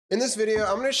In this video,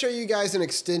 I'm going to show you guys an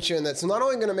extension that's not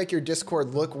only going to make your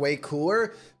Discord look way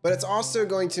cooler, but it's also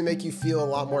going to make you feel a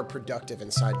lot more productive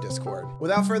inside Discord.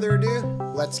 Without further ado,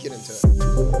 let's get into it.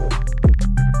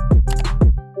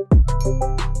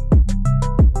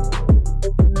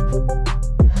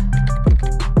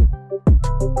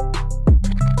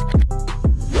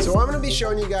 So what I'm going to be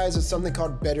showing you guys is something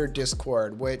called Better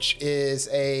Discord, which is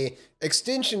a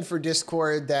extension for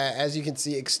Discord that, as you can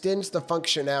see, extends the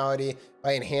functionality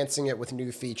by enhancing it with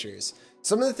new features.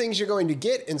 Some of the things you're going to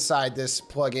get inside this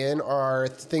plugin are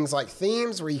things like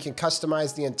themes, where you can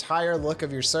customize the entire look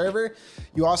of your server.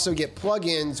 You also get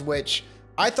plugins, which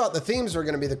I thought the themes were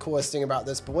going to be the coolest thing about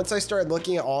this, but once I started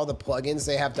looking at all the plugins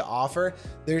they have to offer,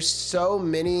 there's so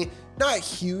many, not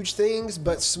huge things,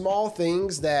 but small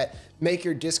things that make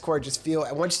your Discord just feel,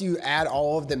 and once you add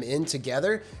all of them in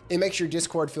together, it makes your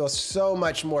Discord feel so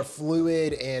much more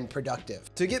fluid and productive.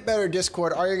 To get Better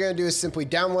Discord, all you're going to do is simply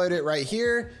download it right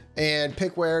here and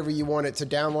pick wherever you want it to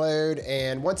download.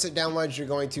 And once it downloads, you're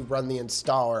going to run the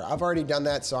installer. I've already done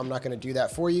that, so I'm not going to do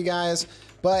that for you guys.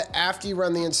 But after you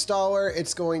run the installer,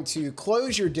 it's going to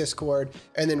close your Discord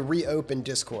and then reopen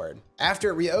Discord. After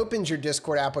it reopens your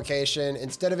Discord application,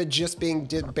 instead of it just being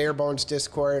bare bones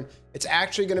Discord, it's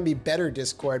actually going to be Better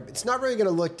Discord. It's not really going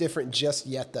to look different just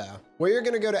yet though. Where you're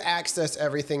going to go to access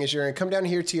everything is you're going to come down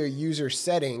here to your user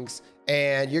settings,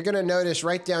 and you're going to notice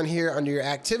right down here under your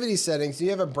activity settings, you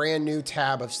have a brand new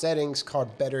tab of settings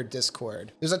called Better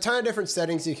Discord. There's a ton of different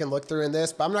settings you can look through in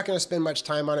this, but I'm not going to spend much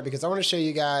time on it because I want to show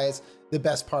you guys the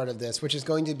best part of this, which is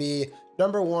going to be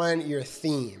number one, your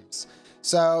themes.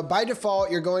 So by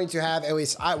default, you're going to have, at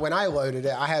least when I loaded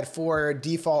it, I had 4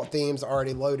 default themes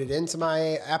already loaded into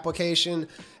my application.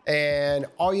 And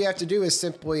all you have to do is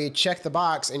simply check the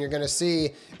box, and you're going to see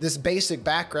this basic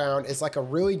background is like a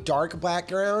really dark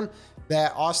background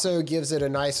that also gives it a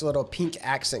nice little pink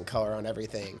accent color on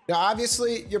everything. Now,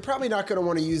 obviously, you're probably not going to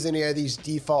want to use any of these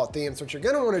default themes. What you're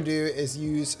going to want to do is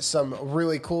use some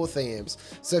really cool themes.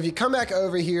 So if you come back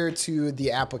over here to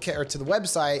the application or to the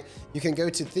website, you can go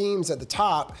to themes at the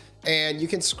top, and you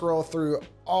can scroll through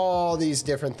all these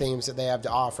different themes that they have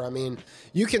to offer. I mean,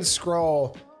 you can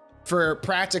scroll for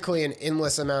practically an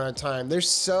endless amount of time. There's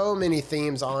so many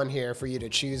themes on here for you to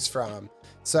choose from.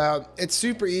 So it's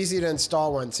super easy to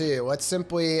install one too. Let's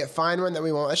simply find one that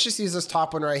we want. Let's just use this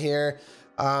top one right here.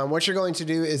 What you're going to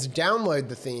do is download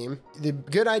the theme. The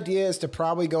good idea is to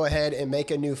probably go ahead and make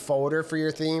a new folder for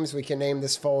your themes. We can name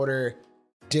this folder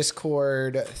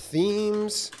Discord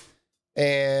Themes.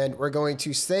 And we're going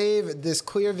to save this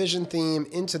Clear Vision theme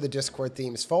into the Discord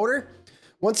Themes folder.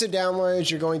 Once it downloads,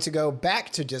 you're going to go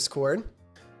back to Discord,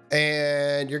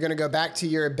 and you're going to go back to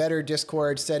your Better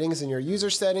Discord settings and your user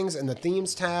settings and the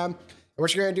themes tab. And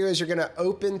what you're going to do is you're going to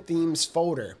open themes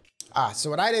folder.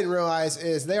 So what I didn't realize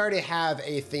is they already have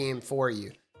a theme for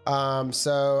you.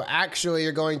 So actually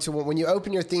you're going to, when you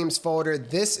open your themes folder,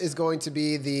 this is going to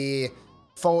be the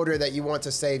folder that you want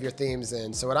to save your themes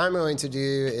in. So what I'm going to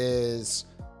do is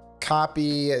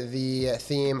copy the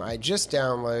theme I just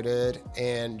downloaded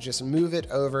and just move it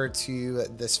over to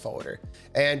this folder.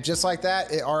 And just like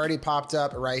that, it already popped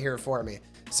up right here for me.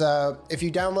 So if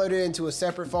you download it into a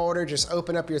separate folder, just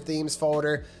open up your themes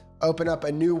folder, open up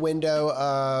a new window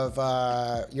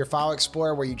of your file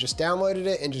explorer where you just downloaded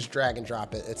it, and just drag and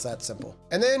drop it. It's that simple.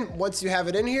 And then once you have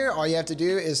it in here, all you have to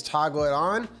do is toggle it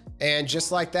on, and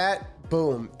just like that,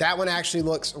 boom, that one actually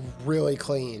looks really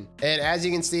clean. And as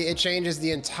you can see, it changes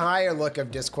the entire look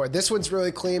of Discord. This one's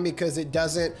really clean because it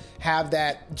doesn't have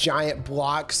that giant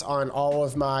blocks on all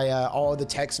of my, all of the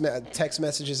text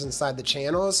messages inside the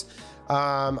channels.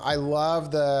 I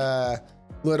love the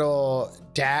little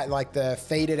like the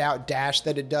faded out dash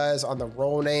that it does on the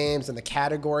role names and the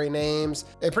category names.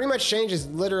 It pretty much changes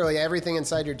literally everything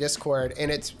inside your Discord,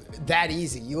 and it's that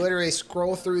easy. You literally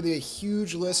scroll through the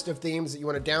huge list of themes that you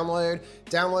want to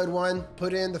download one,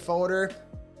 put it in the folder,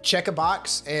 check a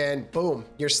box, and boom,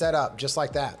 you're set up just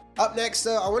like that. Up next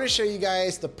though, I want to show you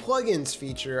guys the plugins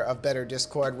feature of Better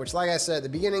Discord, which, like I said at the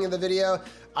beginning of the video,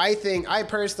 I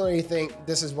personally think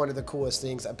this is one of the coolest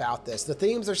things about this. The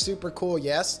themes are super cool,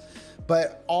 yes,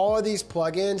 but all of these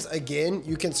plugins, again,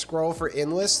 you can scroll for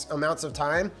endless amounts of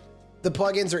time. The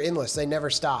plugins are endless, they never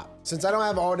stop. Since I don't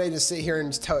have all day to sit here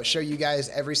and show you guys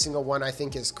every single one I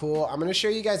think is cool, I'm gonna show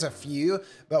you guys a few,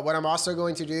 but what I'm also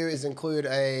going to do is include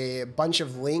a bunch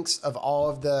of links of all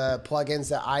of the plugins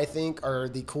that I think are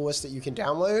the coolest that you can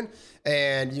download.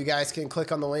 And you guys can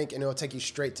click on the link and it'll take you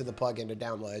straight to the plugin to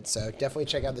download. So definitely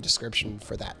check out the description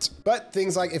for that. But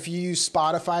things like if you use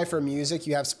Spotify for music,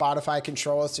 you have Spotify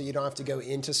controls, so you don't have to go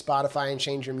into Spotify and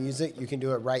change your music. You can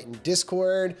do it right in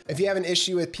Discord. If you have an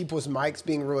issue with people's mics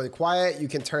being really quiet, you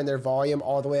can turn their volume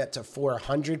all the way up to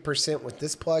 400% with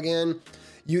this plugin.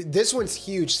 This one's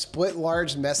huge, split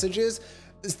large messages.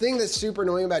 The thing that's super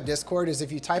annoying about Discord is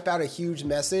if you type out a huge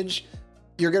message,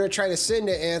 you're gonna try to send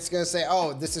it and it's gonna say,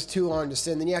 oh, this is too long to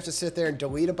send. Then you have to sit there and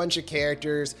delete a bunch of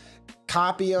characters,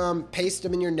 copy them, paste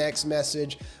them in your next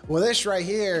message. Well, this right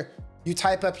here, you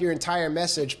type up your entire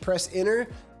message, press enter,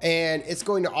 and it's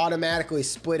going to automatically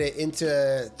split it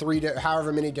into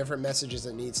however many different messages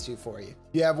it needs to for you.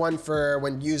 You have one for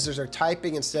when users are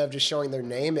typing, instead of just showing their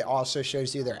name, it also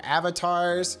shows you their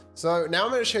avatars. So now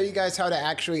I'm gonna show you guys how to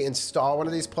actually install one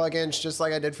of these plugins, just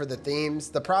like I did for the themes.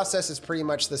 The process is pretty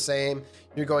much the same.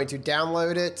 You're going to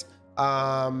download it.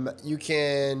 You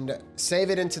can save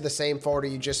it into the same folder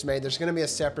you just made. There's going to be a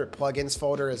separate plugins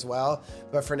folder as well,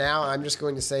 but for now I'm just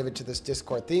going to save it to this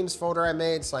Discord themes folder I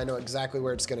made, so I know exactly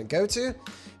where it's going to go to.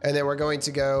 And then we're going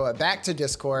to go back to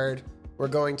Discord. We're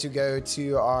going to go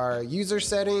to our user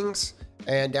settings,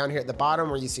 and down here at the bottom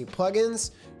where you see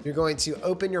plugins, you're going to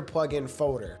open your plugin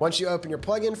folder. Once you open your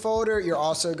plugin folder, you're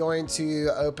also going to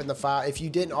open the file. If you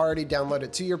didn't already download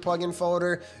it to your plugin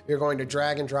folder, you're going to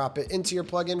drag and drop it into your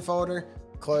plugin folder,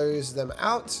 close them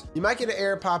out. You might get an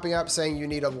error popping up saying you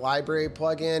need a library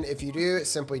plugin. If you do,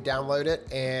 simply download it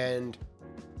and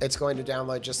it's going to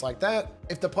download just like that.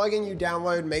 If the plugin you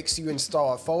download makes you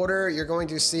install a folder, you're going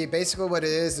to see basically what it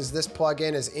is this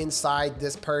plugin is inside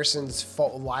this person's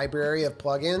library of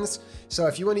plugins. So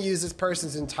if you want to use this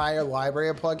person's entire library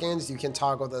of plugins, you can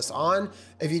toggle this on.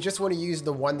 If you just want to use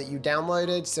the one that you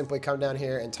downloaded, simply come down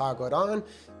here and toggle it on.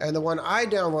 And the one I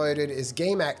downloaded is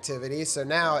game activity. So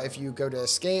now if you go to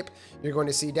escape, you're going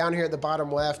to see down here at the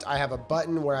bottom left, I have a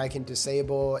button where I can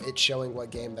disable it showing what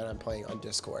game that I'm playing on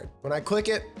Discord. When I click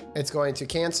it, it's going to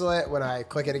cancel it. When I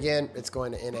click it again, it's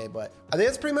going to enable it. I think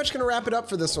that's pretty much going to wrap it up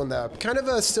for this one though. Kind of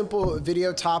a simple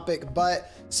video topic,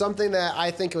 but something that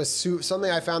I think was something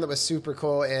I found that was super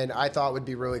cool and I thought would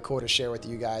be really cool to share with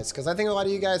you guys, because I think a lot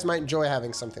of you guys might enjoy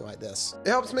having something like this. It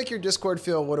helps make your Discord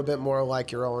feel a little bit more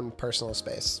like your own personal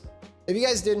space. If you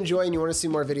guys did enjoy and you want to see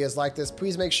more videos like this,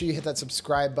 please make sure you hit that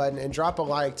subscribe button and drop a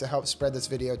like to help spread this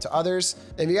video to others.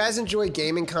 If you guys enjoy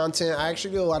gaming content, I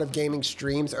actually do a lot of gaming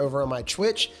streams over on my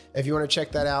Twitch. If you want to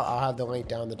check that out, I'll have the link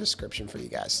down in the description for you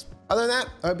guys. Other than that,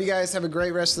 I hope you guys have a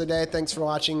great rest of the day. Thanks for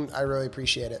watching. I really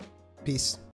appreciate it. Peace.